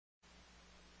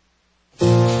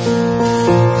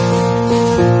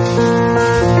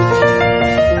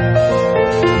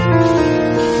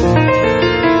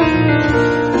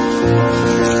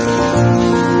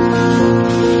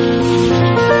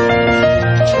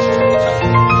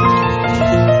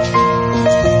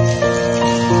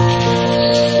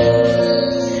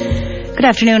Good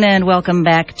afternoon and welcome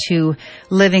back to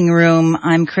Living Room.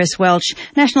 I'm Kris Welch.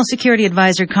 National Security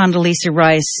Advisor Condoleeza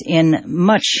Rice, in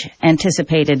much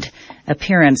anticipated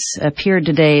appearance, appeared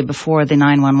today before the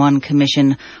 911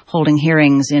 Commission, holding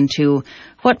hearings into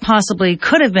what possibly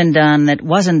could have been done that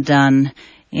wasn't done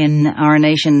in our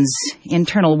nation's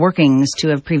internal workings to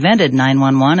have prevented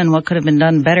 911 and what could have been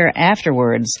done better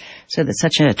afterwards so that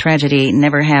such a tragedy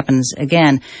never happens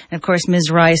again. And of course, Ms.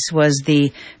 Rice was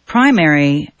the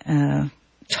primary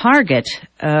target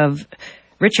of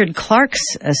Richard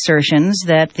Clarke's assertions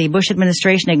that the Bush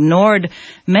administration ignored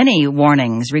many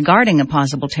warnings regarding a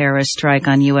possible terrorist strike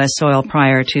on U.S. soil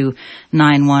prior to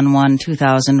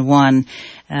 9/11/2001.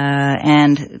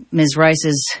 And Ms.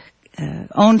 Rice's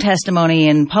own testimony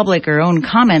in public, or own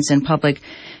comments in public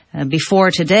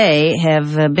before today,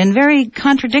 have been very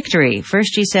contradictory.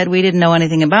 First she said we didn't know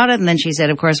anything about it, and then she said,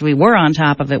 of course, we were on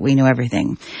top of it, we knew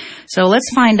everything. So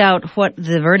let's find out what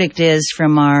the verdict is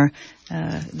from our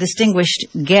distinguished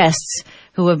guests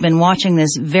who have been watching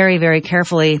this very, very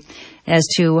carefully as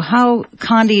to how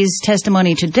Condi's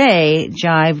testimony today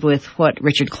jived with what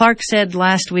Richard Clarke said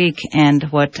last week and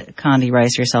what Condi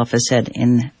Rice herself has said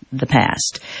in the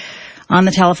past. On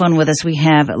the telephone with us, we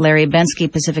have Larry Bensky,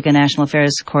 Pacifica National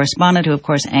Affairs correspondent, who, of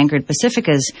course, anchored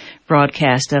Pacifica's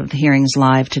broadcast of the hearings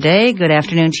live today. Good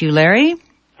afternoon to you, Larry.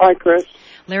 Hi, Kris.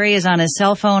 Larry is on his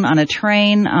cell phone on a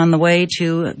train on the way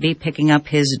to be picking up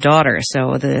his daughter,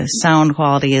 so the sound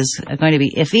quality is going to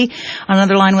be iffy. On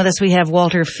another line with us, we have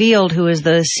Walter Field, who is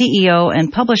the CEO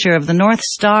and publisher of the North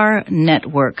Star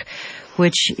Network,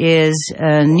 which is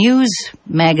a news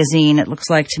magazine, it looks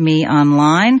like to me,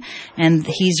 online. And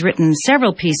he's written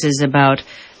several pieces about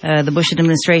the Bush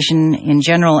administration in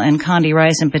general and Condi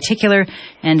Rice in particular.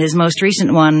 And his most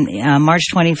recent one, March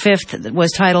 25th,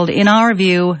 was titled, In Our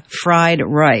View, Fried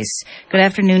Rice. Good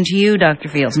afternoon to you, Dr.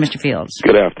 Fields, Mr. Fields.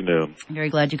 Good afternoon. I'm very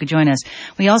glad you could join us.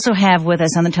 We also have with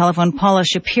us on the telephone Paula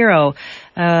Shapiro,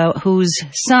 whose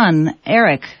son,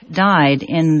 Eric, died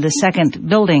in the second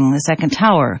building, the second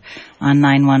tower on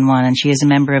 911, and she is a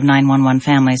member of 911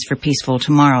 Families for Peaceful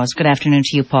Tomorrows. Good afternoon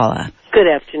to you, Paula. Good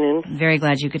afternoon. Very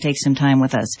glad you could take some time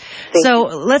with us. So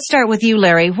let's start with you,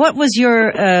 Larry. What was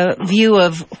your view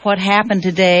of what happened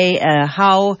today,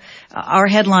 how our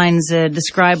headlines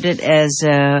described it as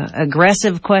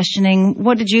aggressive questioning?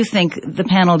 What did you think the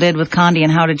panel did with Condi,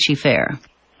 and how did she fare?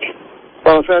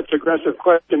 Well, if that's aggressive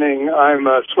questioning, I'm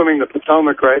swimming the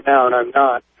Potomac right now, and I'm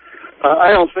not.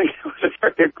 I don't think it was a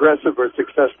very aggressive or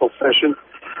successful session,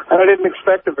 and I didn't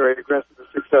expect a very aggressive or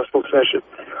successful session.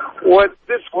 What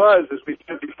this was, as we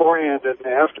said beforehand and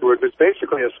afterward, was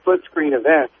basically a split-screen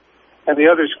event, and the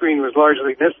other screen was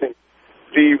largely missing.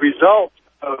 The result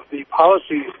of the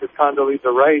policies that Condoleeza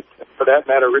Rice, and for that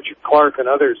matter Richard Clarke and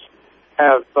others,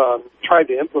 have tried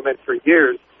to implement for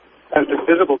years has been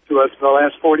visible to us in the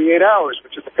last 48 hours,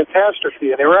 which is a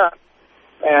catastrophe in Iraq.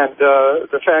 And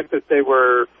the fact that they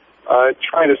were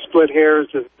trying to split hairs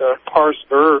and parse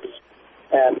verbs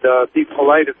and be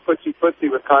polite and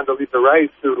footsie-footsie with Condoleeza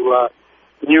Rice, who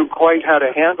knew quite how to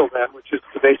handle that, which is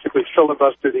to basically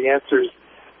filibuster the answers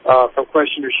from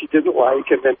questioners she didn't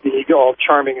like, and then be all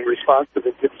charming and responsive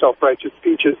and give self-righteous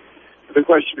speeches to the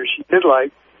questioners she did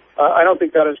like. I don't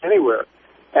think got us anywhere.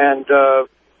 And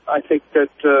I think that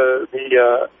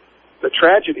the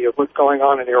tragedy of what's going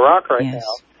on in Iraq right now,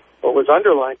 what was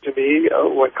underlined to me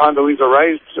when Condoleeza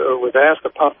Rice was asked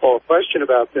a puffball question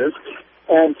about this,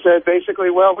 and said basically,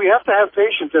 well, we have to have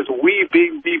patience as we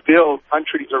rebuild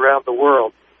countries around the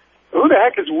world. Who the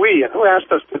heck is we, and who asked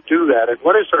us to do that? And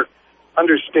what is our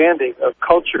understanding of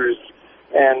cultures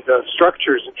and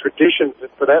structures and traditions, and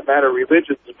for that matter,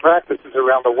 religions and practices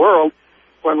around the world,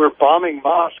 when we're bombing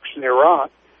mosques in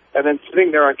Iraq, and then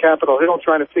sitting there on Capitol Hill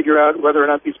trying to figure out whether or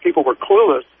not these people were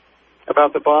clueless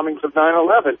about the bombings of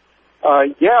 9/11.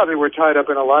 Yeah, they were tied up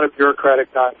in a lot of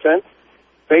bureaucratic nonsense.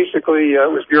 Basically,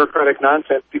 it was bureaucratic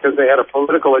nonsense because they had a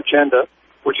political agenda,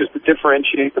 which is to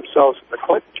differentiate themselves from the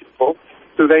Clinton people,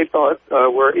 who they thought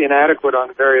were inadequate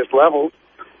on various levels.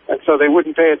 And so they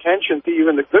wouldn't pay attention to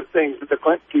even the good things that the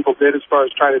Clinton people did as far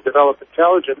as trying to develop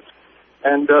intelligence.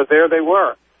 And there they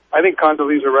were. I think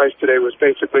Condoleeza Rice today was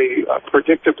basically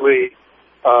predictably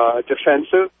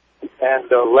defensive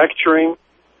and lecturing,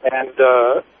 and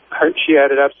she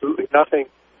added absolutely nothing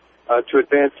to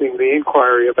advancing the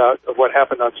inquiry about what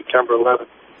happened on September 11th.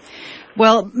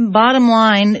 Well, bottom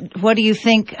line, what do you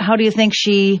think? How do you think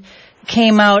she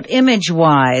came out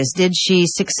image-wise? Did she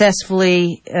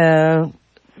successfully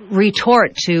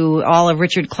retort to all of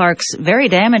Richard Clarke's very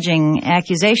damaging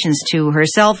accusations to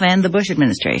herself and the Bush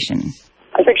administration?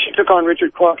 I think she took on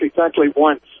Richard Clarke exactly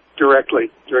once directly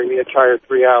during the entire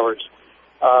 3 hours.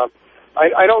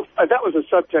 I don't. That was a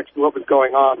subtext of what was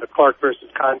going on. The Clark versus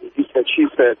Condi. He said, she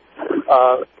said.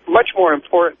 Much more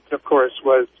important, of course,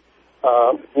 was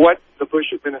what the Bush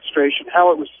administration,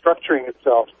 how it was structuring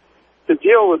itself to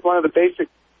deal with one of the basic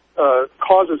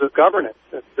causes of governance,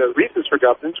 the reasons for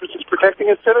governance, which is protecting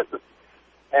its citizens.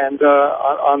 And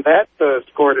on that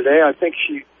score today, I think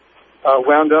she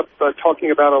wound up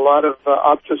talking about a lot of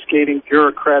obfuscating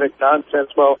bureaucratic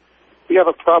nonsense. Well, we have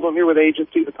a problem here with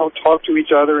agencies that don't talk to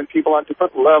each other and people on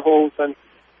different levels, and,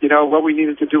 you know, what we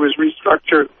needed to do is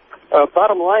restructure.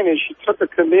 Bottom line is she took a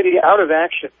committee out of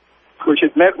action, which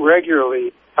had met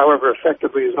regularly, however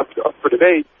effectively is up for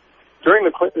debate, during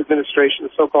the Clinton administration,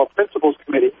 the so-called Principals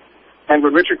Committee. And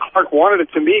when Richard Clark wanted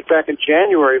it to meet back in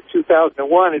January of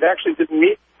 2001, it actually didn't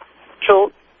meet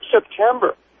till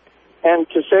September. And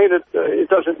to say that it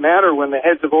doesn't matter when the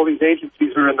heads of all these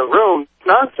agencies are in the room,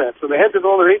 nonsense. When the heads of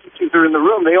all their agencies are in the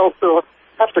room, they also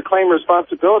have to claim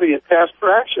responsibility and task for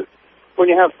action. When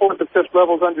you have fourth and fifth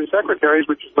levels undersecretaries,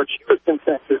 which is what she was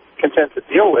content to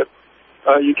deal with,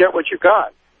 you get what you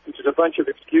got, which is a bunch of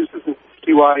excuses and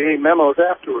CYA memos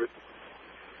afterwards.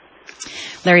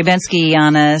 Larry Bensky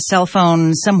on a cell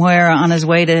phone somewhere on his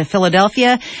way to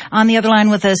Philadelphia. On the other line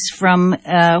with us from,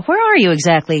 where are you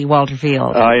exactly, Walter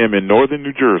Field? I am in northern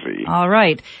New Jersey. All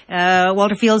right.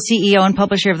 Walter Field, CEO and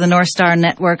publisher of the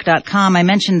NorthStarNetwork.com. I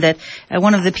mentioned that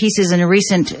one of the pieces in a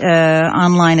recent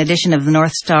online edition of the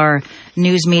North Star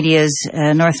News Media's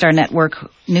North Star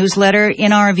Network newsletter,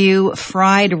 in our view,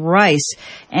 fried rice.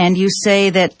 And you say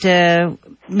that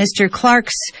Mr.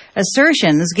 Clark's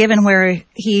assertions, given where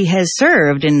he has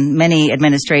served in many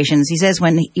administrations, he says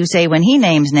when he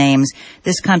names names,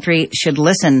 this country should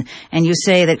listen. And you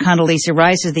say that Condoleeza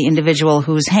Rice is the individual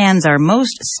whose hands are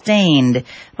most stained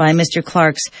by Mr.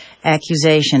 Clark's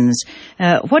accusations.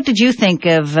 What did you think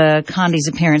of Condi's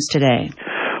appearance today?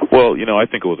 Well, you know, I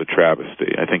think it was a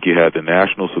travesty. I think you had the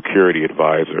National Security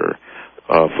Advisor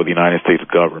for the United States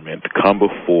government come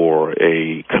before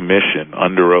a commission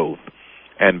under oath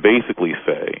and basically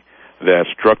say that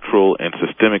structural and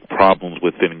systemic problems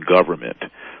within government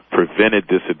prevented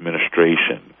this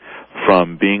administration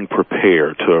from being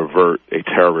prepared to avert a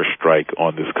terrorist strike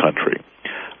on this country.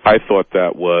 I thought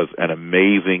that was an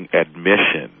amazing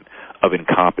admission of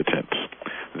incompetence,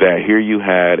 that here you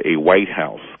had a White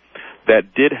House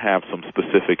that did have some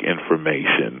specific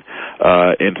information,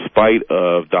 in spite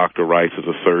of Dr. Rice's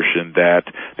assertion that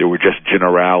there were just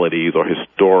generalities or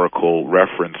historical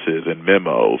references and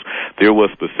memos. There was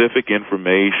specific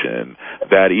information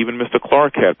that even Mr.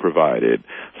 Clark had provided,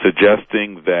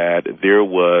 suggesting that there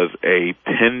was a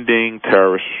pending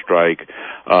terrorist strike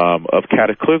of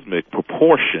cataclysmic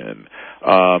proportion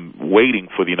waiting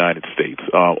for the United States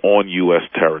on U.S.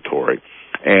 territory.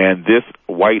 And this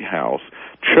White House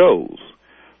chose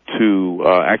to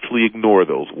actually ignore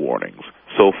those warnings.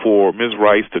 So for Ms.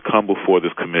 Rice to come before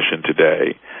this commission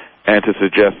today and to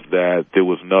suggest that there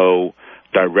was no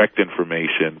direct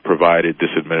information provided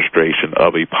this administration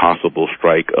of a possible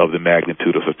strike of the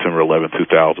magnitude of September 11,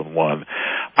 2001,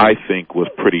 I think was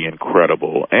pretty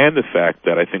incredible. And the fact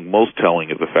that I think most telling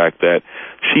is the fact that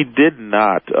she did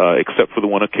not, except for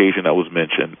the one occasion that was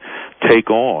mentioned,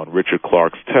 take on Richard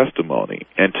Clark's testimony.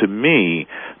 And to me,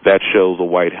 that shows a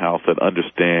White House that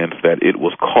understands that it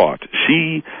was caught.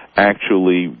 She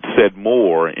actually said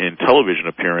more in television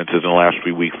appearances in the last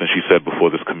 3 weeks than she said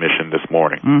before this commission this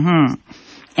morning. Mm-hmm.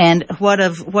 And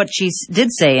what she did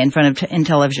say in front of in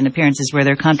television appearances, were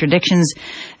there contradictions,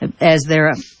 as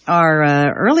there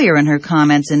are earlier in her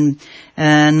comments? In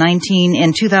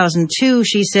 2002,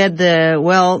 she said,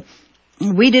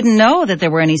 we didn't know that there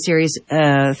were any serious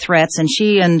threats, and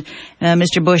she and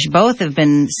Mr. Bush both have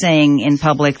been saying in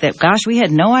public that, gosh, we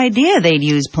had no idea they'd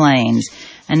use planes.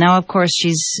 And now, of course,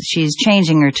 she's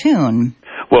changing her tune.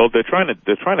 Well, they're trying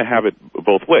to have it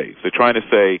both ways. They're trying to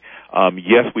say,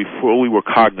 yes, we fully were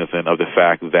cognizant of the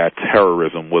fact that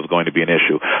terrorism was going to be an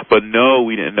issue, but no,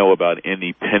 we didn't know about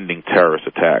any pending terrorist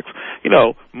attacks. You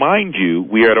know, mind you,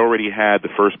 we had already had the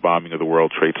first bombing of the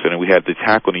World Trade Center. We had the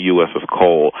attack on the USS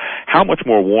Cole. How much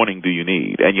more warning do you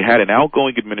need? And you had an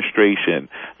outgoing administration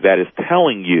that is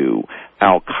telling you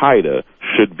Al-Qaeda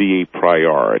should be a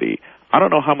priority. I don't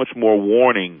know how much more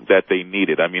warning that they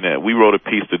needed. I mean, we wrote a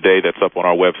piece today that's up on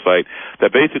our website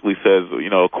that basically says, you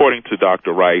know, according to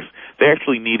Dr. Rice, they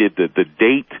actually needed the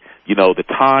date, you know, the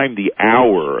time, the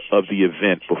hour of the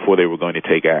event before they were going to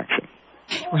take action.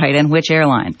 Right, and which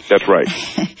airline? That's right.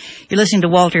 You're listening to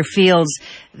Walter Fields,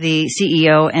 the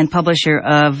CEO and publisher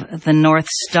of the North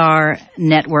Star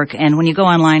Network. And when you go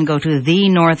online, go to the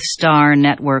North Star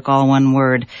Network, all one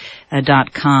word,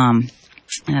 .com.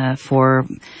 for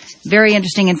very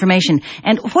interesting information.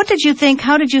 And what did you think?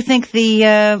 How did you think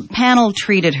the panel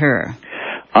treated her?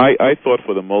 I thought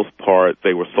for the most part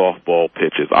they were softball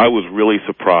pitches. I was really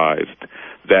surprised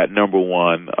that, number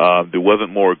one, there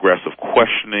wasn't more aggressive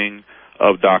questioning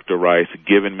of Dr. Rice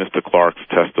given Mr. Clark's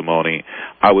testimony.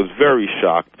 I was very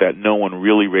shocked that no one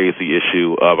really raised the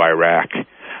issue of Iraq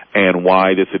and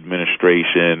why this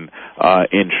administration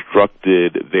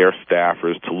instructed their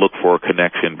staffers to look for a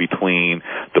connection between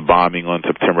the bombing on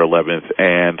September 11th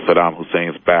and Saddam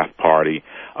Hussein's Ba'ath Party.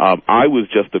 I was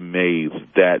just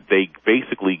amazed that they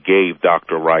basically gave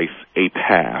Dr. Rice a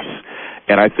pass.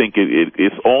 And I think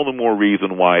it's all the more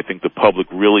reason why I think the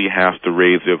public really has to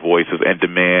raise their voices and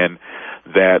demand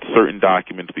that certain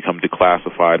documents become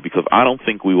declassified, because I don't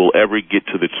think we will ever get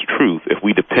to the truth if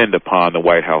we depend upon the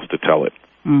White House to tell it.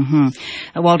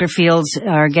 Mm-hmm. Walter Fields,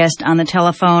 our guest on the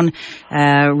telephone,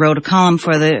 wrote a column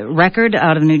for the Record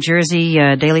out of New Jersey,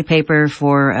 daily paper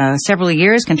for several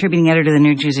years, contributing editor to the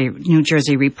New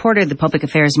Jersey Reporter, the public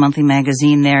affairs monthly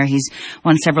magazine there. He's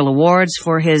won several awards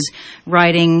for his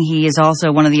writing. He is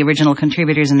also one of the original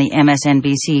contributors in the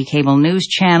MSNBC cable news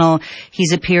channel.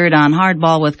 He's appeared on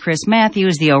Hardball with Chris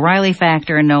Matthews, The O'Reilly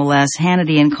Factor, no less,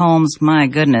 Hannity and Colmes, my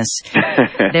goodness.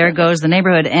 There Goes the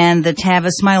Neighborhood, and the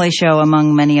Tavis Smiley Show,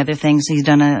 among many other things. He's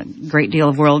done a great deal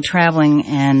of world traveling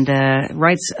and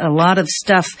writes a lot of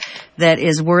stuff that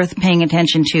is worth paying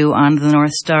attention to on the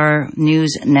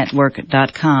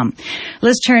NorthstarNewsNetwork.com.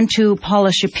 Let's turn to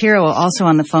Paula Shapiro, also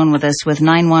on the phone with us, with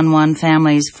 911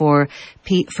 Families for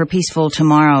Peaceful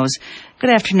Tomorrows. Good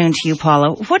afternoon to you,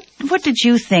 Paula. What did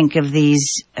you think of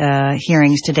these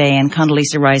hearings today and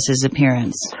Condoleeza Rice's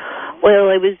appearance?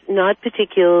 Well, I was not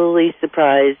particularly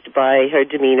surprised by her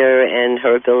demeanor and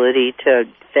her ability to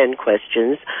send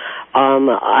questions.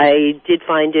 I did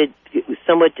find it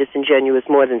somewhat disingenuous,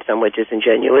 more than somewhat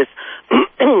disingenuous,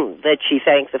 that she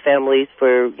thanked the families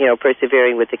for,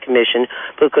 persevering with the commission,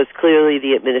 because clearly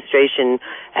the administration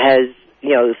has,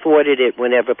 thwarted it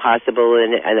whenever possible,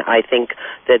 and I think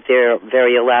that they're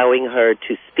very allowing her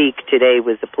to speak today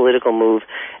was a political move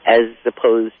as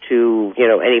opposed to,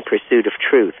 any pursuit of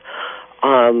truth.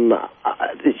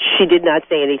 She did not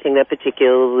say anything that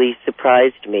particularly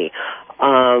surprised me.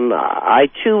 I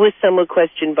too was somewhat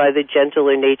questioned by the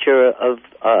gentler nature of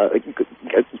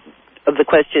the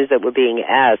questions that were being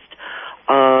asked.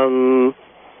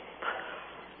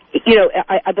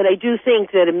 But I do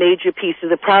think that a major piece of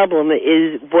the problem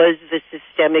was the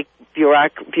systemic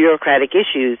bureaucratic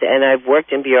issues, and I've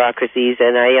worked in bureaucracies,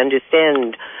 and I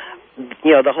understand,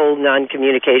 the whole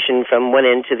non-communication from one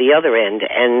end to the other end,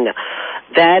 and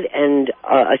that, and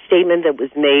a statement that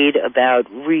was made about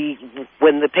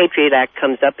when the Patriot Act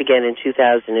comes up again in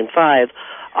 2005.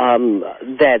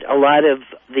 That a lot of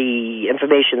the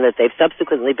information that they've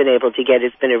subsequently been able to get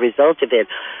has been a result of it.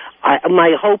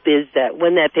 My hope is that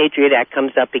when that Patriot Act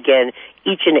comes up again,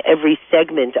 each and every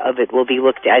segment of it will be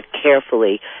looked at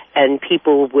carefully, and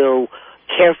people will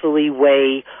carefully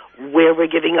weigh where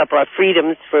we're giving up our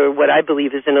freedoms for what I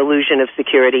believe is an illusion of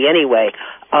security anyway,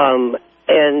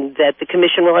 and that the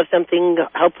Commission will have something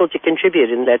helpful to contribute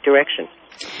in that direction.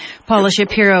 Paula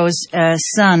Shapiro's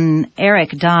son, Eric,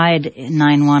 died in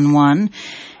 9/11,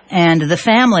 and the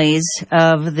families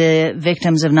of the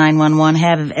victims of 9/11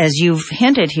 have, as you've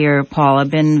hinted here, Paula,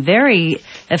 been very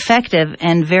effective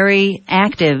and very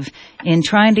active in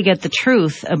trying to get the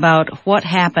truth about what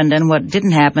happened and what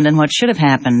didn't happen and what should have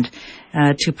happened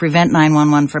to prevent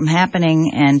 9/11 from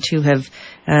happening and to have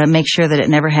make sure that it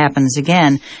never happens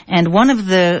again. And one of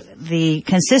the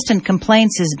consistent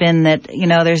complaints has been that,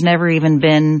 there's never even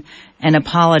been an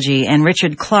apology. And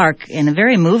Richard Clark, in a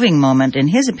very moving moment in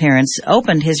his appearance,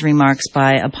 opened his remarks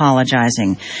by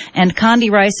apologizing. And Condi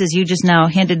Rice, as you just now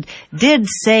hinted, did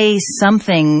say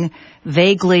something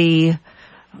vaguely,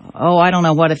 I don't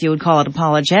know what if you would call it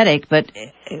apologetic, but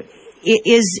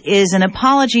is an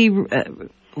apology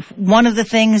one of the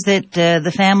things that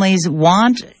the families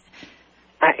want?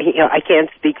 I can't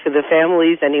speak for the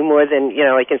families any more than,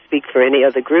 I can speak for any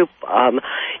other group.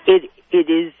 It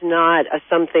is not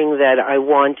something that I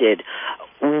wanted.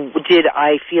 Did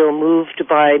I feel moved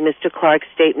by Mr. Clark's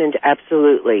statement?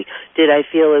 Absolutely. Did I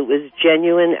feel it was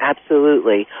genuine?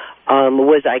 Absolutely.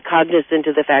 Was I cognizant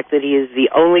of the fact that he is the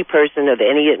only person of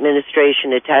any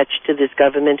administration attached to this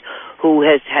government who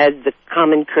has had the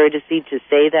common courtesy to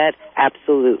say that?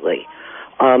 Absolutely.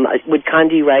 Would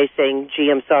Condi Rice saying,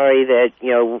 gee, I'm sorry that,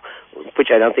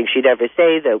 which I don't think she'd ever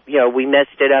say, that, we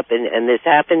messed it up and this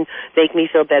happened, make me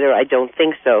feel better? I don't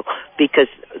think so, because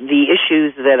the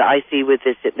issues that I see with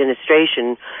this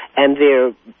administration and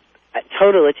their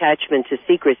total attachment to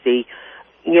secrecy,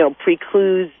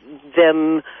 precludes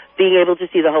them being able to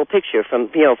see the whole picture from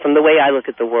the way I look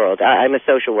at the world. I'm a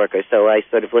social worker, so I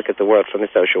sort of look at the world from a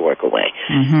social worker way.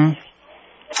 Mm-hmm.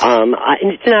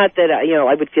 It's not that,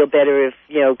 I would feel better if,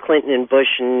 Clinton and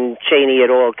Bush and Cheney et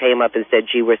al. Came up and said,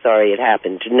 gee, we're sorry it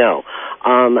happened. No.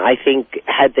 I think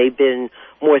had they been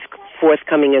more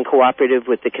forthcoming and cooperative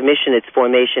with the commission, its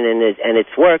formation and its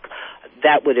work,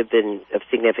 that would have been of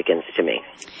significance to me.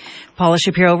 Paula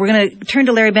Shapiro, we're going to turn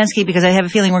to Larry Bensky because I have a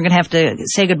feeling we're going to have to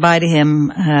say goodbye to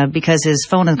him because his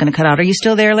phone is going to cut out. Are you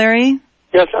still there, Larry?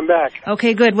 Yes, I'm back.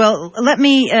 Okay, good. Well, let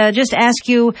me just ask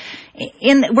you,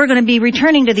 we're going to be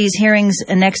returning to these hearings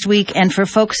next week, and for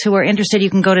folks who are interested, you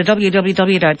can go to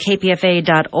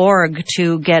www.kpfa.org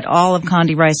to get all of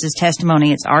Condi Rice's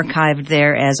testimony. It's archived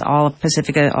there, as all of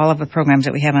Pacifica, all of the programs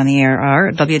that we have on the air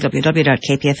are,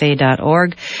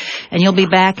 www.kpfa.org. And you'll be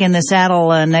back in the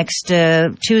saddle next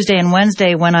Tuesday and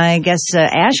Wednesday when I guess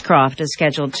Ashcroft is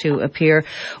scheduled to appear.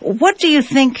 What do you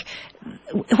think...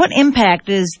 What impact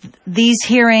is these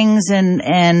hearings and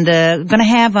going to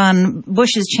have on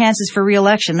Bush's chances for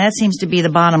re-election? That seems to be the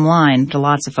bottom line to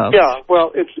lots of folks. Yeah,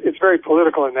 well, it's very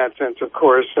political in that sense, of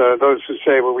course. Those who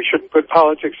say, well, we shouldn't put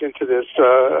politics into this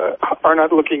are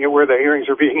not looking at where the hearings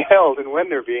are being held and when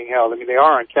they're being held. I mean, they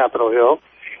are on Capitol Hill,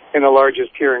 in the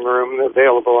largest hearing room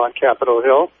available on Capitol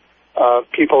Hill.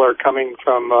 People are coming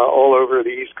from all over the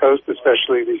East Coast,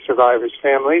 especially the survivors'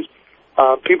 families.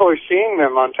 People are seeing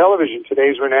them on television.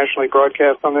 Today's were nationally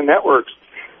broadcast on the networks.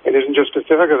 It isn't just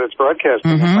Pacifica that's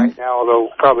broadcasting them right now,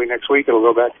 although probably next week it'll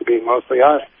go back to being mostly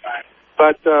us.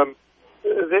 But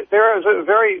there is a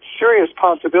very serious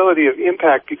possibility of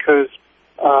impact because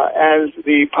as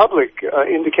the public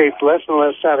indicates less and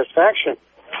less satisfaction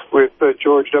with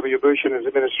George W. Bush and his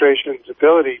administration's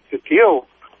ability to deal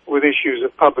with issues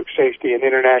of public safety and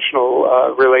international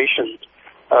relations,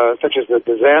 such as the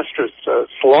disastrous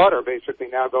slaughter basically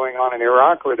now going on in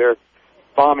Iraq, where they're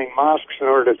bombing mosques in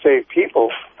order to save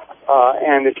people.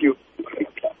 And if you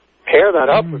pair that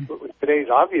up with today's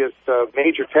obvious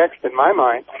major text in my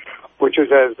mind, which is,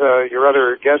 as your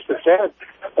other guest has said,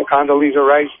 Condoleeza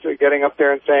Rice getting up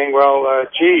there and saying, well,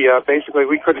 basically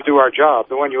we couldn't do our job,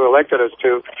 the one you elected us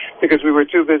to, because we were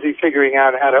too busy figuring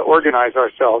out how to organize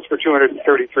ourselves for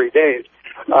 233 days.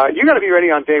 You got to be ready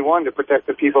on day one to protect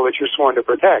the people that you're sworn to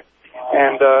protect.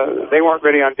 And they weren't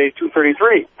ready on day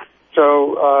 233.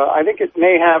 So I think it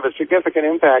may have a significant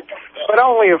impact, but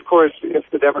only, of course, if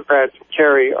the Democrats,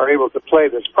 Kerry, are able to play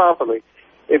this properly.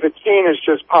 If it's seen as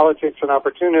just politics and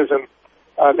opportunism,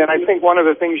 then I think one of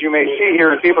the things you may see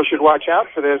here, and people should watch out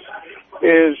for this,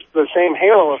 is the same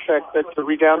halo effect that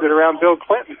redounded around Bill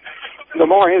Clinton. The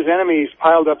more his enemies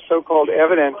piled up so-called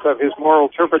evidence of his moral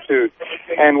turpitude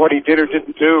and what he did or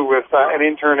didn't do with an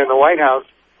intern in the White House,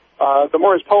 the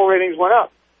more his poll ratings went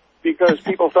up, because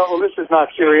people thought, well, this is not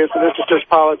serious and this is just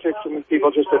politics and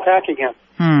people just attacking him.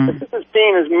 But this is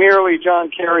seen as merely John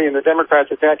Kerry and the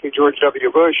Democrats attacking George W.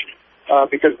 Bush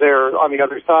because they're on the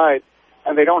other side,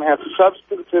 and they don't have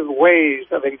substantive ways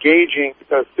of engaging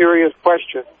the serious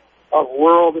question of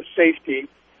world safety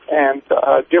and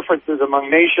differences among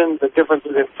nations, the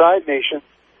differences inside nations.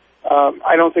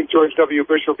 I don't think George W.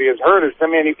 Bush will be as hurt as so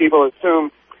many people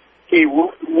assume he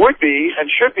would be, and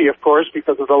should be, of course,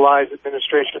 because of the lies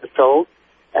administration has told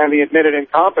and the admitted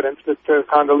incompetence that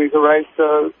Condoleeza Rice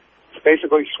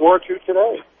basically swore to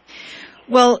today.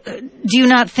 Well, do you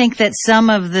not think that some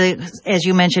of the, as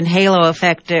you mentioned, halo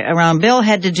effect around Bill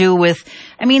had to do with,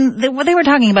 I mean, they were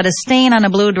talking about a stain on a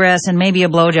blue dress and maybe a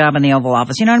blowjob in the Oval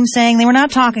Office. You know what I'm saying? They were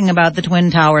not talking about the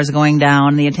Twin Towers going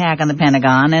down, the attack on the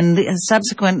Pentagon, and the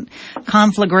subsequent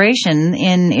conflagration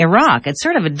in Iraq. It's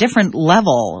sort of a different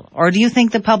level. Or do you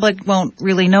think the public won't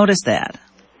really notice that?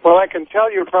 Well, I can tell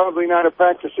you're probably not a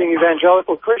practicing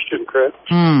evangelical Christian, Kris.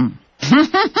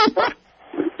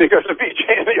 Because the BJ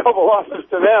in the Oval Office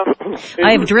to them...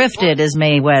 I've drifted, as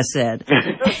Mae West said.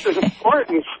 Just as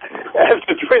important as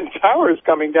the Twin Towers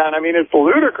coming down. I mean, it's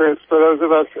ludicrous for those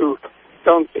of us who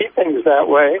don't see things that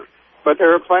way, but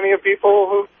there are plenty of people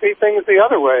who see things the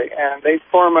other way, and they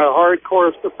form a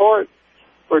hardcore support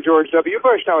for George W.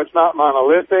 Bush. Now, it's not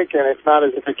monolithic, and it's not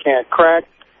as if it can't crack.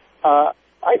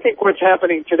 I think what's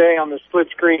happening today on the split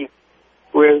screen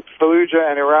with Fallujah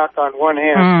and Iraq on one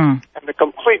hand, and the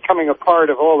complete coming apart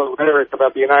of all the rhetoric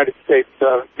about the United States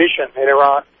mission in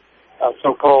Iraq,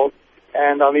 so-called,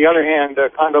 and on the other hand,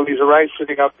 Condoleeza Rice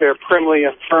sitting up there primly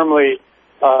and firmly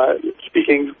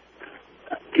speaking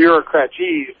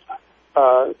bureaucratese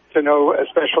to no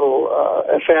special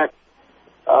effect.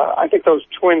 I think those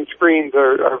twin screens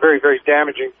are very, very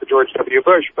damaging for George W.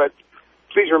 Bush, but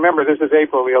please remember, this is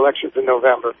April, the election's in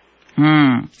November.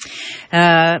 Larry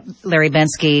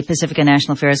Bensky, Pacifica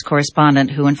National Affairs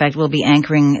correspondent, who in fact will be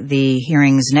anchoring the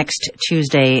hearings next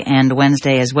Tuesday and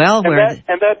Wednesday as well.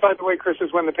 And that, by the way, Kris,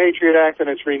 is when the Patriot Act and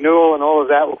its renewal and all of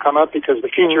that will come up, because the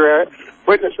feature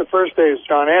witness the first day is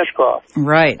John Ashcroft.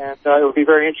 Right. And it will be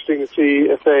very interesting to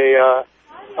see if they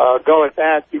go at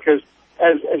that, because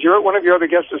as one of your other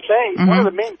guests is saying, one of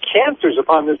the main cancers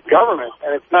upon this government,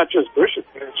 and it's not just Bush's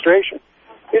administration,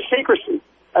 is secrecy.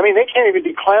 I mean, they can't even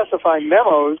declassify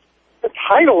memos. The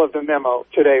title of the memo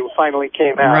today finally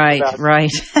came out. Right.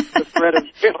 The threat of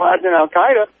Bin Laden and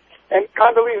Al-Qaeda. And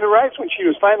Condoleeza Rice, when she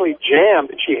was finally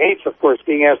jammed, and she hates, of course,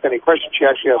 being asked any question she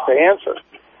actually has to answer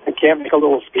and can't make a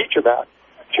little speech about.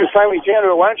 She was finally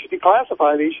jammed. Why don't you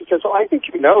declassify these? She says, well, I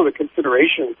think you know the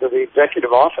considerations of the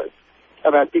executive office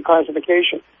about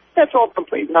declassification. That's all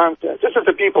complete nonsense. This is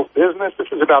the people's business. This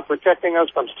is about protecting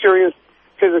us from serious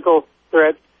physical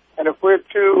threats. And if we're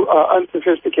too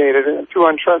unsophisticated and too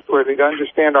untrustworthy to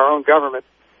understand our own government,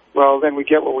 well, then we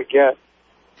get what we get.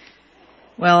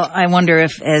 Well, I wonder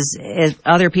if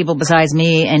other people besides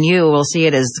me and you will see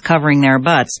it as covering their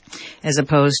butts as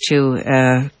opposed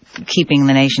to keeping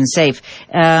the nation safe.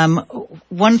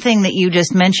 One thing that you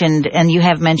just mentioned, and you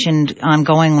have mentioned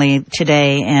ongoingly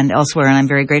today and elsewhere, and I'm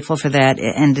very grateful for that,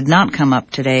 and did not come up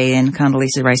today in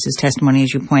Condoleezza Rice's testimony,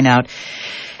 as you point out,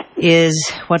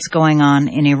 is what's going on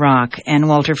in Iraq. And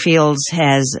Walter Fields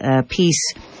has a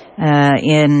piece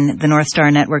in the North Star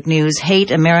Network News,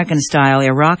 Hate American Style,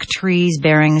 Iraq Trees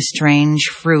Bearing Strange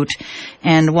Fruit.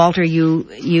 And Walter,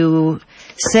 you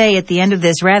say at the end of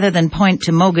this, rather than point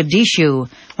to Mogadishu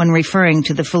when referring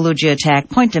to the Fallujah attack,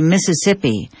 point to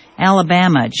Mississippi,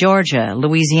 Alabama, Georgia,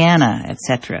 Louisiana,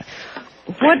 etc.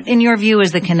 What, in your view,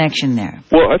 is the connection there?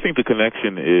 Well, I think the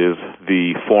connection is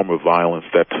the form of violence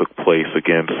that took place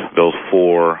against those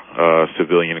 4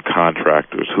 civilian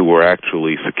contractors who were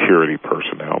actually security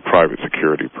personnel, private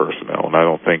security personnel. And I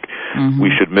don't think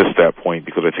we should miss that point,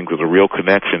 because I think there's a real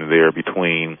connection there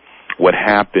between what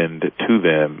happened to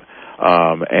them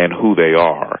and who they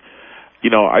are. You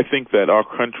know, I think that our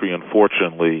country,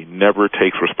 unfortunately, never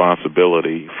takes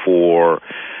responsibility for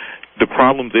the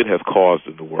problems it has caused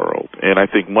in the world. And I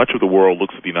think much of the world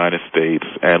looks at the United States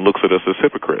and looks at us as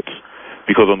hypocrites,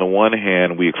 because on the one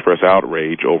hand, we express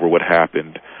outrage over what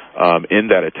happened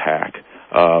in that attack,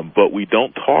 but we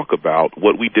don't talk about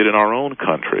what we did in our own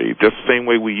country, just the same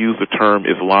way we use the term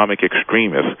Islamic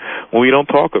extremists. When we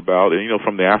don't talk about, and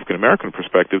from the African-American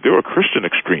perspective, there were Christian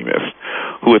extremists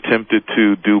who attempted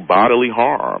to do bodily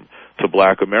harm to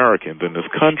Black Americans in this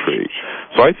country.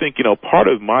 So I think, part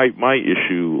of my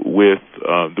issue with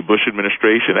the Bush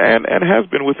administration and has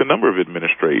been with a number of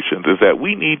administrations is that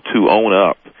we need to own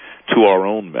up to our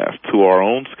own mess, to our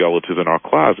own skeletons in our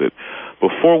closet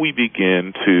before we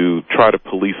begin to try to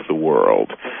police the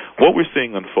world. What we're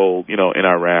seeing unfold, in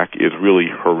Iraq is really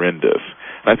horrendous.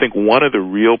 And I think one of the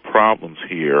real problems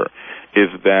here is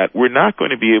that we're not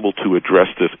going to be able to address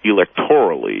this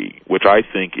electorally, which I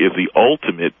think is the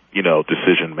ultimate,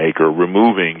 decision maker,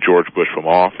 removing George Bush from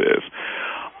office,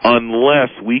 unless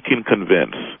we can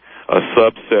convince a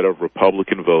subset of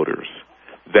Republican voters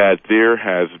that there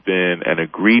has been an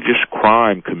egregious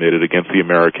crime committed against the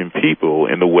American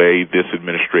people in the way this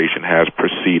administration has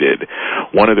proceeded.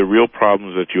 One of the real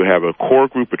problems is that you have a core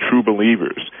group of true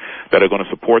believers that are going to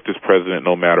support this president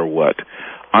no matter what.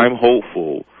 I'm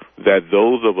hopeful that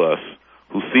those of us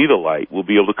who see the light will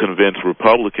be able to convince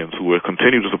Republicans who will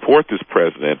continue to support this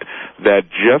president that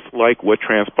just like what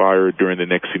transpired during the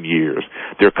Nixon years,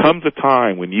 there comes a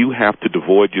time when you have to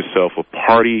devoid yourself of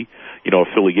party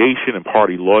affiliation and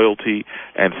party loyalty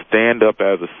and stand up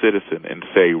as a citizen and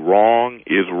say wrong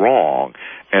is wrong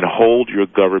and hold your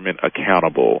government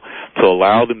accountable, to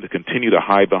allow them to continue to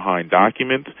hide behind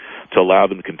documents, to allow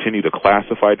them to continue to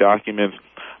classify documents,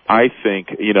 I think,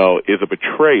 is a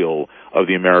betrayal of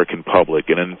the American public.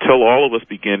 And until all of us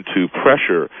begin to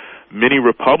pressure many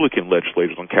Republican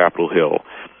legislators on Capitol Hill,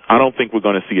 I don't think we're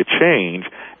going to see a change,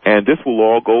 and this will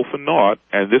all go for naught,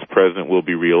 and this president will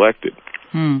be reelected.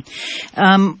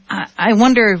 I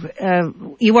wonder,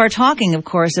 you are talking, of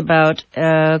course, about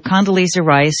Condoleezza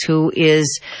Rice, who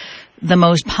is the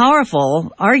most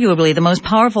powerful, arguably the most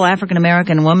powerful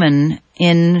African-American woman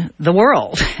in the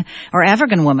world, or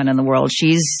African woman in the world.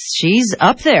 She's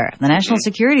up there, the National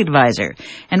Security Advisor.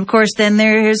 And, of course, then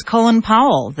there's Colin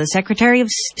Powell, the Secretary of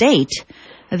State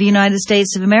of the United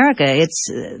States of America.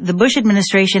 The Bush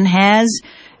administration has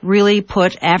really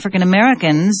put African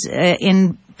Americans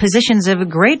in positions of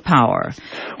great power.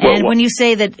 And when you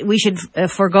say that we should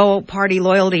forego party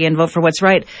loyalty and vote for what's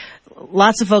right,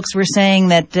 lots of folks were saying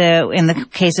that in the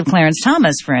case of Clarence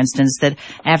Thomas, for instance, that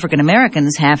African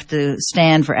Americans have to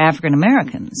stand for African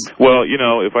Americans. Well,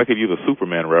 if I could use a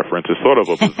Superman reference, it's sort of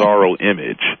a bizarro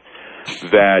image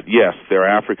that, yes, they're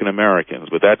African Americans,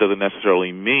 but that doesn't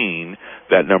necessarily mean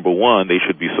that, number one, they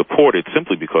should be supported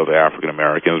simply because they're African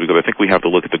Americans, because I think we have to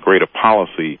look at the greater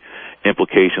policy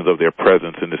implications of their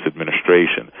presence in this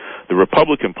administration. The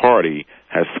Republican Party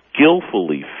has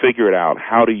skillfully figured out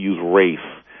how to use race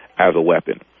as a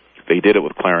weapon. They did it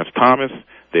with Clarence Thomas.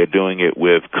 They're doing it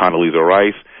with Condoleeza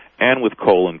Rice and with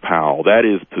Colin Powell. That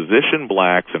is, position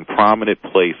blacks in prominent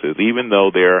places, even though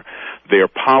their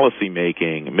policy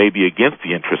making may be against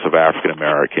the interests of African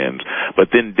Americans,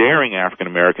 but then daring African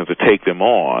Americans to take them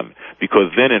on, because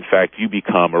then, in fact, you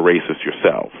become a racist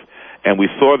yourself. And we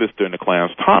saw this during the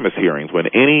Clarence Thomas hearings, when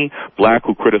any black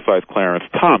who criticized Clarence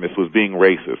Thomas was being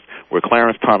racist, where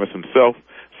Clarence Thomas himself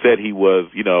said he was,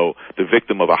 the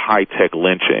victim of a high-tech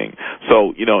lynching.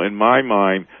 So, in my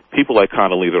mind, people like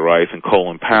Condoleeza Rice and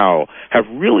Colin Powell have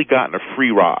really gotten a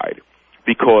free ride,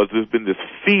 because there's been this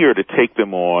fear to take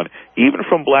them on, even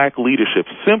from black leadership,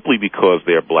 simply because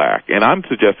they're black. And I'm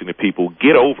suggesting to people,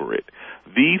 get over it.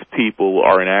 These people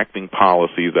are enacting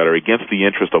policies that are against the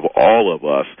interest of all of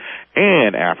us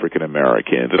and African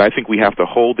Americans. And I think we have to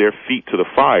hold their feet to the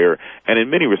fire, and in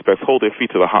many respects hold their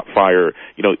feet to the hot fire,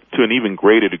 to an even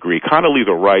greater degree.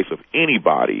 Condoleeza Rice, of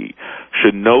anybody,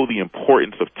 should know the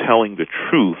importance of telling the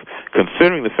truth,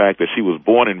 considering the fact that she was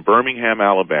born in Birmingham,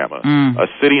 Alabama, a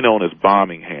city known as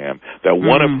Birmingham, that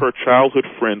one of her childhood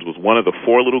friends was one of the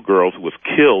 4 little girls who was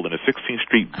killed in a 16th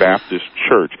Street Baptist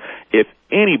church. If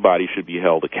anybody should be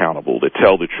held accountable to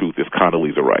tell the truth, it's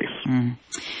Condoleeza Rice.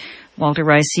 Walter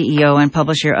Rice, CEO and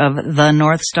publisher of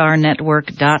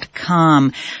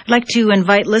thenorthstarnetwork.com. I'd like to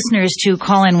invite listeners to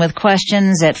call in with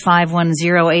questions at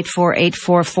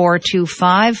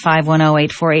 510-848-4425,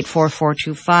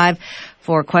 510-848-4425.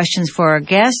 For questions for our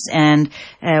guests. And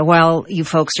while you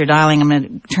folks are dialing, I'm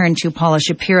going to turn to Paula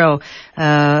Shapiro,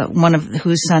 one of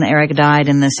whose son Eric died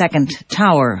in the second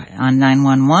tower on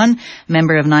 911,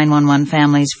 member of 911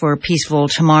 Families for Peaceful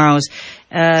Tomorrows.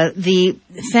 The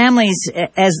families,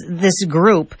 as this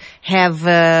group, have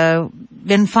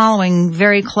been following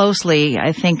very closely,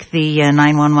 I think, the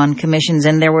 911 commissions,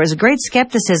 and there was a great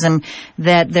skepticism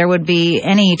that there would be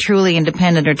any truly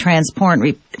independent or transparent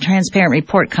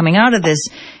report coming out of this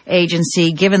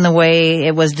agency, given the way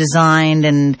it was designed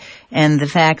and the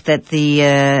fact that the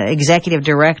executive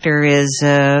director is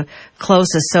a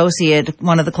close associate,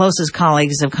 one of the closest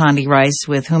colleagues of Condi Rice,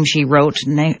 with whom she wrote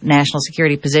national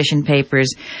security position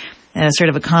papers. Sort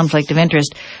of a conflict of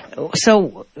interest.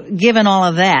 So, given all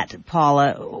of that,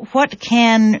 Paula, what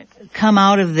can come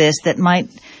out of this that might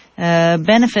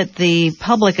benefit the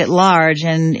public at large,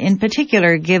 and in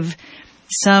particular give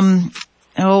some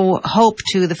hope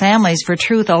to the families for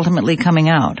truth ultimately coming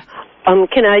out?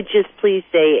 Can I just please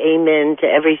say amen to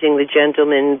everything the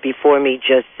gentleman before me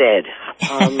just said?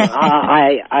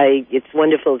 It's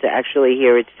wonderful to actually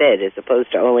hear it said as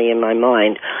opposed to only in my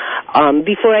mind.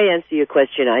 Before I answer your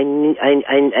question, and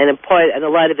a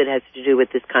lot of it has to do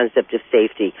with this concept of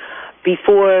safety.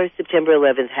 Before September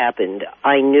 11th happened,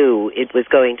 I knew it was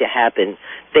going to happen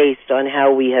based on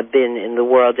how we have been in the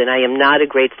world, and I am not a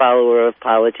great follower of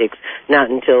politics, not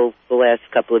until the last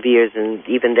couple of years, and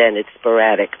even then it's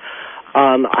sporadic.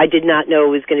 I did not know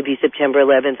it was going to be September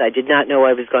 11th. I did not know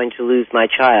I was going to lose my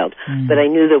child. But I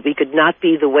knew that we could not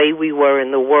be the way we were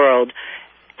in the world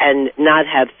and not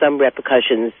have some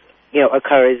repercussions,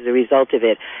 occur as a result of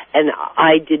it. And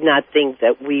I did not think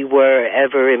that we were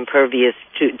ever impervious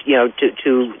to an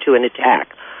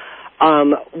attack.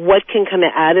 What can come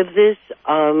out of this?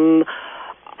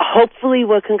 Hopefully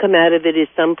what can come out of it is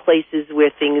some places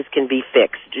where things can be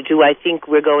fixed. Do I think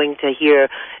we're going to hear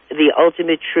the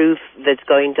ultimate truth that's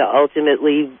going to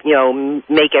ultimately,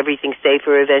 make everything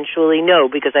safer eventually? No,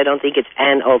 because I don't think it's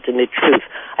an ultimate truth.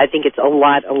 I think it's a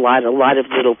lot of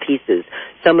little pieces.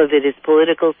 Some of it is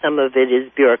political, some of it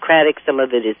is bureaucratic, some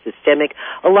of it is systemic.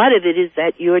 A lot of it is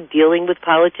that you're dealing with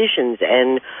politicians,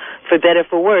 and for better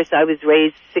for worse, I was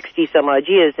raised 60-some-odd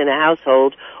years in a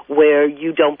household where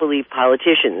you don't believe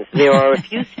politicians. There are a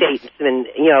few statesmen,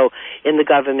 in the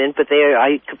government, but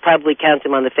I could probably count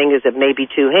them on the fingers of maybe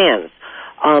 2 hands.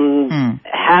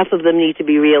 Half of them need to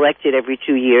be reelected every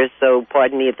 2 years, so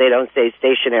pardon me if they don't stay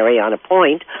stationary on a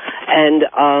point. And,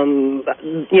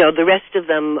 the rest of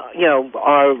them,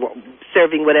 are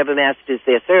serving whatever masters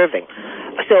they're serving.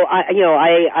 So,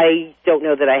 I don't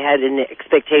know that I had an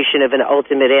expectation of an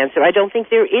ultimate answer. I don't think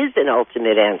there is an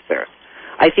ultimate answer.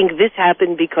 I think this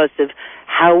happened because of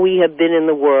how we have been in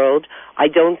the world. I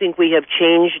don't think we have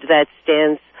changed that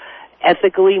stance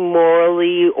ethically,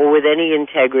 morally, or with any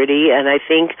integrity. And I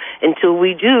think until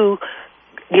we do,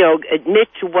 admit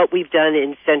to what we've done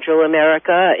in Central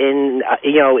America, in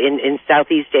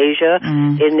Southeast Asia,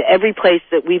 in every place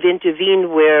that we've intervened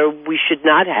where we should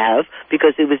not have,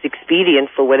 because it was expedient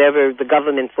for whatever the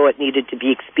government thought needed to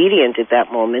be expedient at that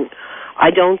moment,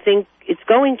 I don't think it's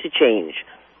going to change.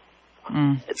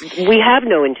 We have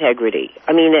no integrity.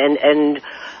 I mean, and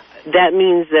that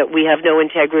means that we have no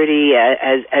integrity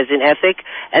as an ethic,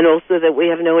 and also that we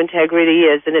have no integrity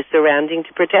as in a surrounding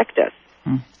to protect us.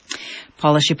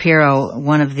 Paula Shapiro,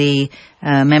 one of the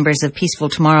members of Peaceful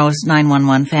Tomorrow's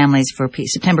 911 Families for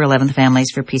September 11th Families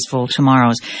for Peaceful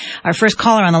Tomorrows. Our first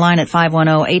caller on the line at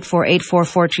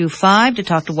 510-848-4425 to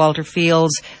talk to Walter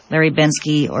Fields, Larry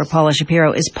Bensky, or Paula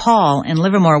Shapiro is Paul in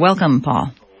Livermore. Welcome,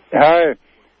 Paul. Hi,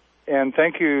 and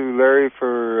thank you, Larry,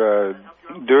 for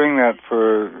doing that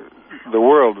for the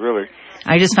world, really.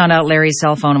 I just found out Larry's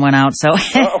cell phone went out, so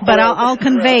but I'll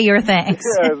convey your thanks.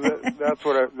 Yeah, that's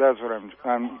what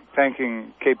I'm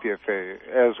thanking KPFA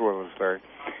as well as Larry.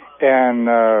 And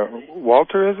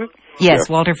Walter, is it? Yes,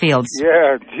 yeah. Walter Fields.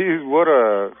 Yeah, geez,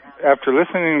 after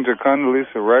listening to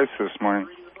Condoleeza Rice this morning,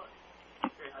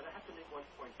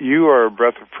 you are a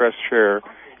breath of fresh air,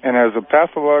 and as a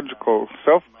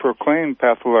self-proclaimed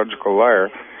pathological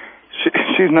liar,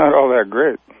 she's not all that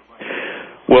great.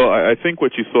 Well, I think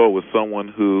what you saw was someone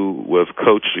who was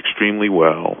coached extremely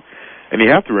well. And you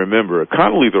have to remember,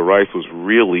 Condoleeza Rice was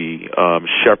really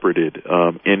shepherded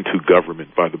into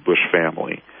government by the Bush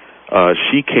family.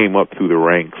 She came up through the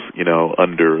ranks,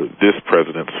 under this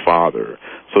president's father.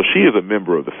 So she is a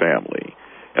member of the family.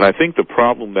 And I think the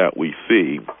problem that we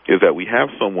see is that we have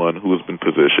someone who has been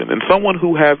positioned and someone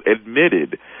who has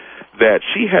admitted that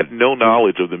she had no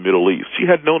knowledge of the Middle East. She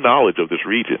had no knowledge of this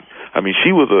region. I mean,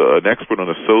 she was an expert on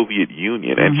the Soviet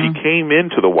Union, and she came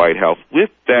into the White House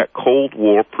with that Cold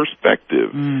War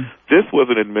perspective. This was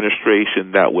an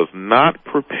administration that was not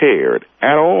prepared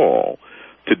at all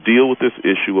to deal with this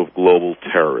issue of global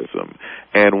terrorism.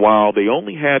 And while they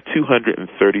only had 233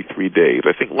 days,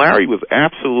 I think Larry was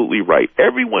absolutely right.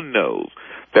 Everyone knows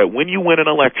that when you win an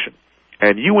election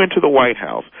and you enter the White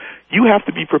House, you have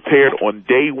to be prepared on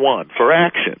day one for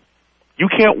action. You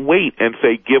can't wait and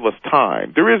say, give us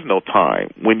time. There is no time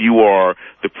when you are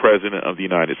the President of the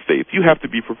United States. You have to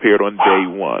be prepared on day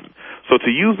one. So to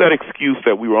use that excuse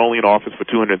that we were only in office for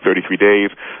 233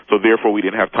 days, so therefore we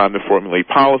didn't have time to formulate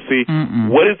policy,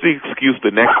 what is the excuse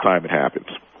the next time it happens?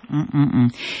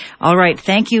 All right.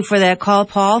 Thank you for that call,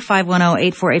 Paul.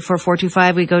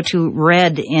 510-848-4425. We go to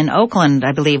Red in Oakland,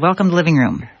 I believe. Welcome to Living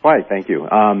Room. Hi, thank you.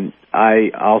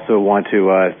 I also want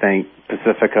to thank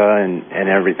Pacifica and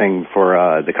everything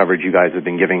for the coverage you guys have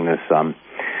been giving this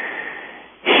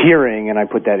hearing, and I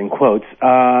put that in quotes.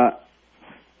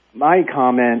 My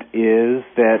comment is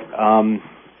that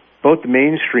both the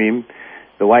mainstream,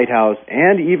 the White House,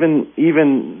 and even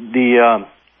the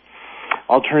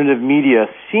alternative media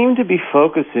seem to be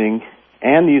focusing,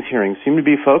 and these hearings seem to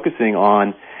be focusing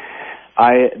on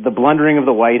the blundering of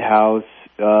the White House,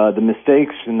 the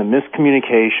mistakes and the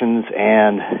miscommunications,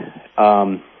 and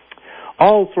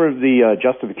all sort of the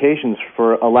justifications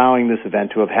for allowing this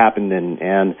event to have happened.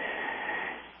 And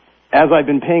as I've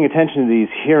been paying attention to these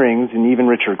hearings, and even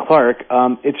Richard Clark,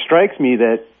 it strikes me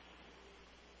that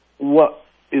what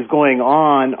is going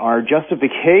on are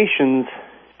justifications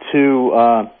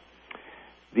to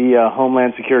the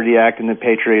Homeland Security Act and the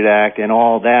Patriot Act and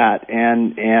all that,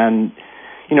 and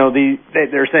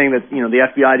they're saying that the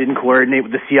FBI didn't coordinate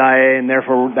with the CIA, and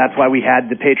therefore that's why we had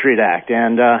the Patriot Act,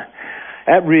 and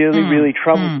that really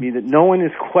troubles me that no one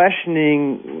is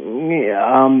questioning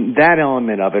that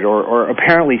element of it, or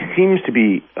apparently seems to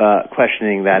be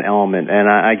questioning that element, and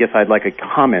I guess I'd like a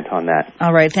comment on that.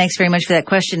 All right, thanks very much for that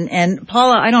question. And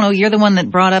Paula, I don't know, you're the one that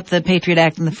brought up the Patriot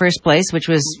Act in the first place, which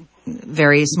was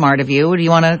very smart of you. Do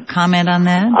you want to comment on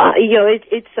that?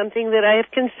 It's something that I have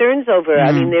concerns over.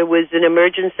 I mean, there was an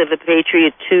emergence of a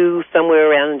Patriot 2 somewhere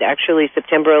around actually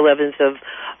September 11th of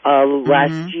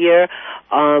last year.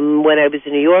 When I was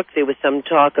in New York, there was some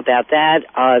talk about that.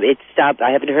 It stopped. I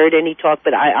haven't heard any talk,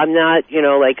 but I'm not,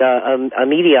 like a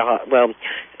media,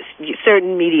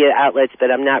 certain media outlets, but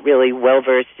I'm not really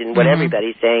well-versed in what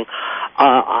everybody's saying.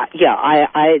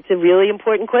 It's a really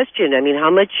important question. I mean, how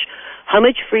much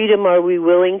freedom are we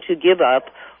willing to give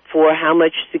up for how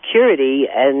much security?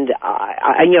 And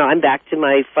I'm back to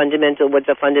my what's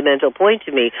a fundamental point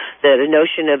to me, that a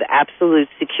notion of absolute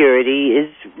security is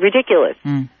ridiculous.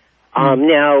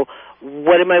 Now,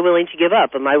 what am I willing to give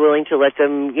up? Am I willing to let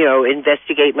them,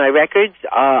 investigate my records?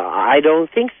 I don't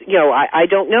think so. I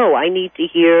don't know. I need to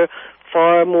hear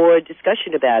far more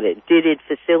discussion about it. Did it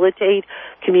facilitate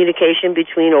communication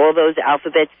between all those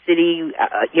Alphabet City,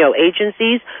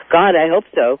 agencies? God, I hope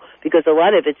so, because a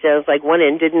lot of it sounds like one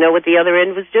end didn't know what the other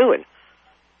end was doing.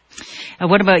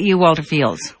 What about you, Walter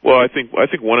Fields? Well, I think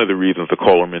one of the reasons the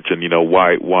caller mentioned,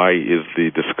 why is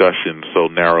the discussion so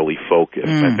narrowly focused?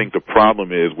 I think the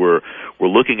problem is we're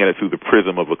looking at it through the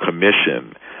prism of a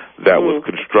commission that was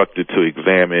constructed to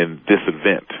examine this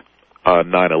event,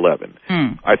 9/11.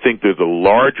 I think there's a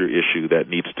larger issue that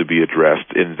needs to be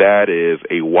addressed, and that is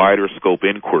a wider scope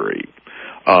inquiry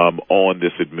on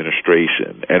this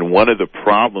administration. And one of the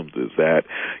problems is that,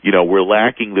 we're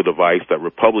lacking the device that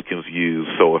Republicans use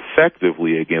so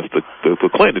effectively against the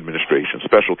Clinton administration,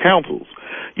 special counsels,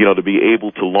 to be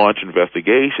able to launch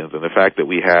investigations. And the fact that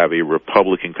we have a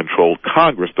Republican-controlled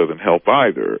Congress doesn't help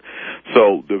either.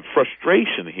 So the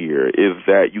frustration here is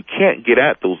that you can't get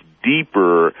at those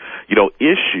deeper,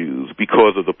 issues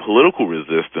because of the political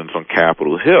resistance on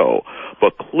Capitol Hill.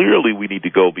 But clearly we need to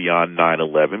go beyond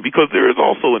 9/11 because there is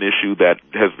also an issue that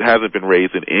hasn't been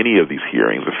raised in any of these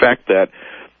hearings. The fact that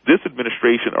this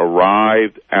administration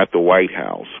arrived at the White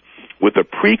House with a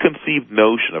preconceived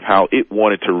notion of how it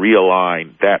wanted to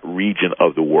realign that region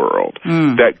of the world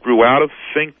that grew out of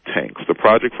think tanks, the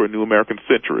Project for a New American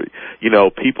Century,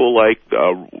 people like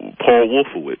Paul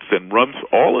Wolfowitz and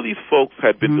all of these folks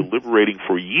had been deliberating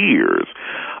for years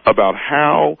about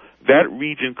how that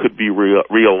region could be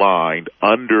realigned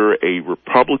under a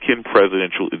Republican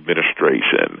presidential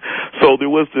administration. So there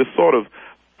was this sort of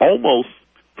almost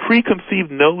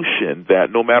preconceived notion that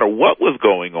no matter what was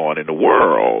going on in the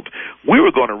world, we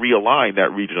were going to realign that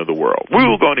region of the world. We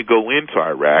were going to go into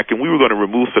Iraq and we were going to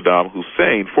remove Saddam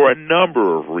Hussein for a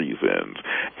number of reasons.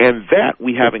 And that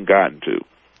we haven't gotten to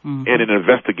in an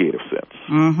investigative sense.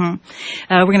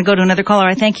 We're going to go to another caller.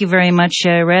 I thank you very much,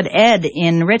 Red. Ed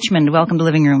in Richmond, welcome to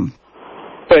Living Room.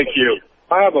 Thank you.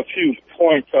 I have a few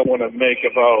points I want to make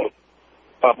about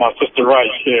my sister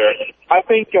Rice here. I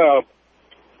think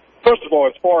first of all,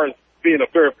 as far as being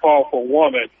a very powerful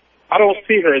woman, I don't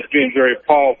see her as being very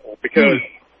powerful because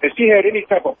if she had any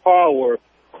type of power,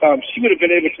 she would have been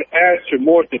able to answer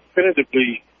more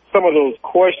definitively some of those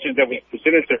questions that was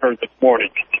presented to her this morning.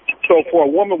 So for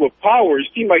a woman with power, it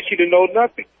seemed like she didn't know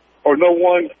nothing or no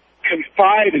one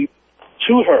confided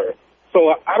to her.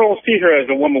 So I don't see her as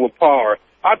a woman with power.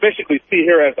 I basically see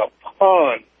her as a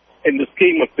pawn in the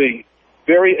scheme of things,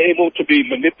 very able to be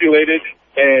manipulated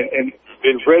and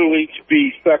readily to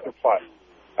be sacrificed.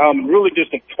 I'm really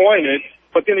disappointed.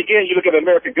 But then again, you look at the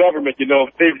American government,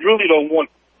 they really don't want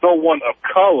no one of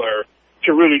color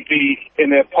to really be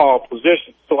in that powerful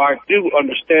position. So I do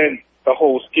understand the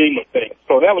whole scheme of things.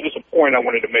 So that was just a point I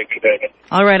wanted to make today.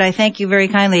 All right. I thank you very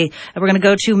kindly. We're going to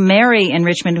go to Mary in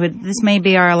Richmond. This may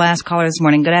be our last caller this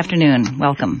morning. Good afternoon.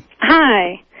 Welcome.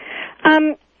 Hi.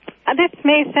 This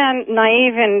may sound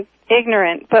naive and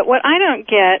ignorant, but what I don't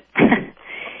get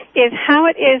is how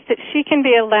it is that she can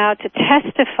be allowed to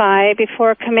testify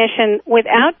before a commission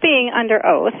without being under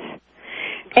oath,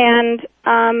 and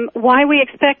why we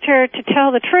expect her to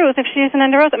tell the truth if she isn't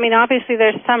under oath. I mean, obviously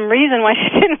there's some reason why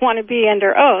she didn't want to be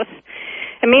under oath.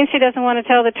 It means she doesn't want to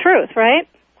tell the truth, right?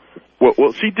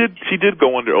 Well, she did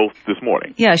go under oath this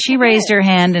morning. Yeah, she raised her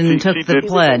hand and took the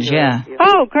pledge, yeah.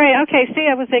 Oh, great. Okay, see,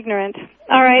 I was ignorant.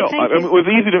 All right, thank you. It was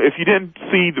easy if you didn't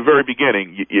see the very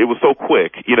beginning, it was so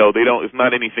quick. It's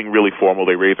not anything really formal.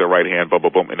 They raise their right hand, boom,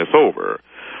 boom, boom, and it's over.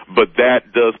 But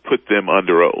that does put them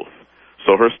under oath.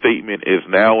 So her statement is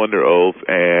now under oath,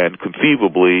 and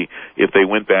conceivably, if they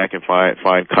went back and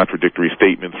find contradictory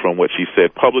statements from what she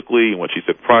said publicly and what she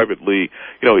said privately,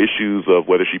 issues of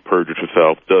whether she perjured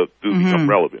herself do become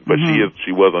relevant. But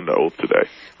she was under oath today.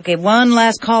 Okay, one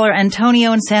last caller,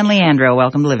 Antonio in San Leandro.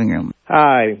 Welcome to Living Room.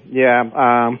 Hi,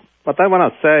 what I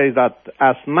want to say is that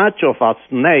as much of a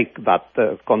snake that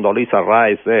Condoleeza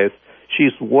Rice is,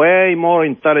 she's way more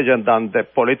intelligent than the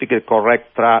politically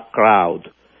correct crowd.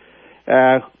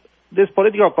 This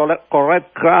politically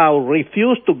correct crowd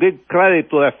refused to give credit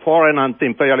to the foreign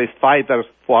anti-imperialist fighters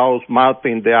for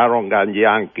outsmarting the arrogant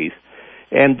Yankees.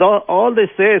 And all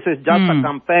this is just a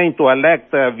campaign to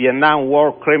elect Vietnam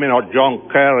War criminal John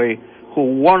Kerry,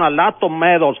 who won a lot of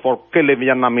medals for killing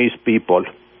Vietnamese people.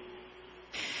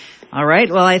 All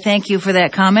right. Well, I thank you for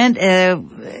that comment.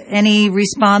 Any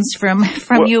response from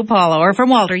you, Paula, or from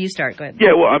Walter? You start. Go ahead.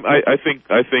 Yeah. Well, I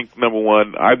think number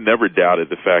one, I've never doubted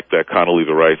the fact that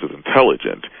Condoleezza Rice is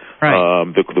intelligent. Right.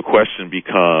 The question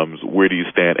becomes, where do you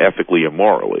stand ethically and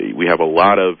morally? We have a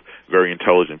lot of very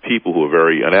intelligent people who are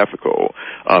very unethical.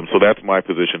 So that's my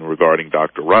position regarding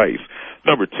Dr. Rice.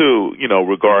 Number two,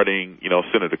 regarding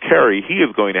Senator Kerry, he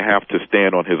is going to have to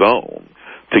stand on his own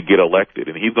to get elected.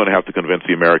 And he's going to have to convince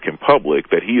the American public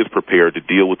that he is prepared to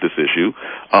deal with this issue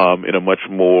in a much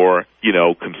more,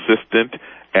 consistent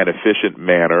and efficient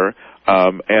manner,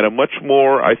 and a much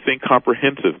more, I think,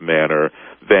 comprehensive manner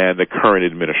than the current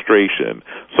administration.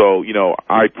 So,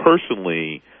 I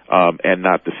personally am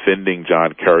not defending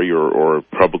John Kerry or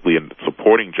publicly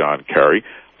supporting John Kerry.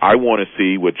 I want to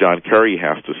see what John Kerry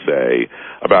has to say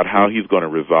about how he's going to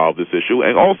resolve this issue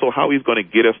and also how he's going to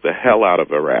get us the hell out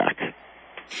of Iraq.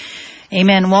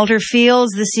 Amen. Walter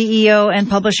Fields, the CEO and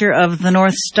publisher of the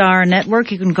North Star Network.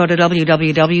 You can go to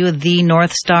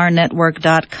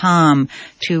www.thenorthstarnetwork.com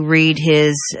to read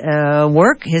his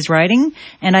work, his writing.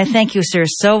 And I thank you, sir,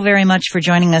 so very much for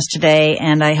joining us today,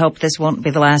 and I hope this won't be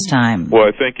the last time. Well,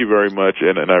 I thank you very much,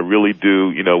 and I really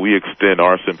do. We extend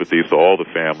our sympathies to all the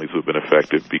families who have been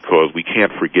affected because we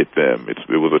can't forget them. It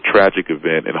was a tragic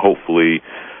event, and hopefully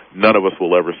none of us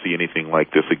will ever see anything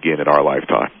like this again in our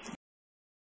lifetime.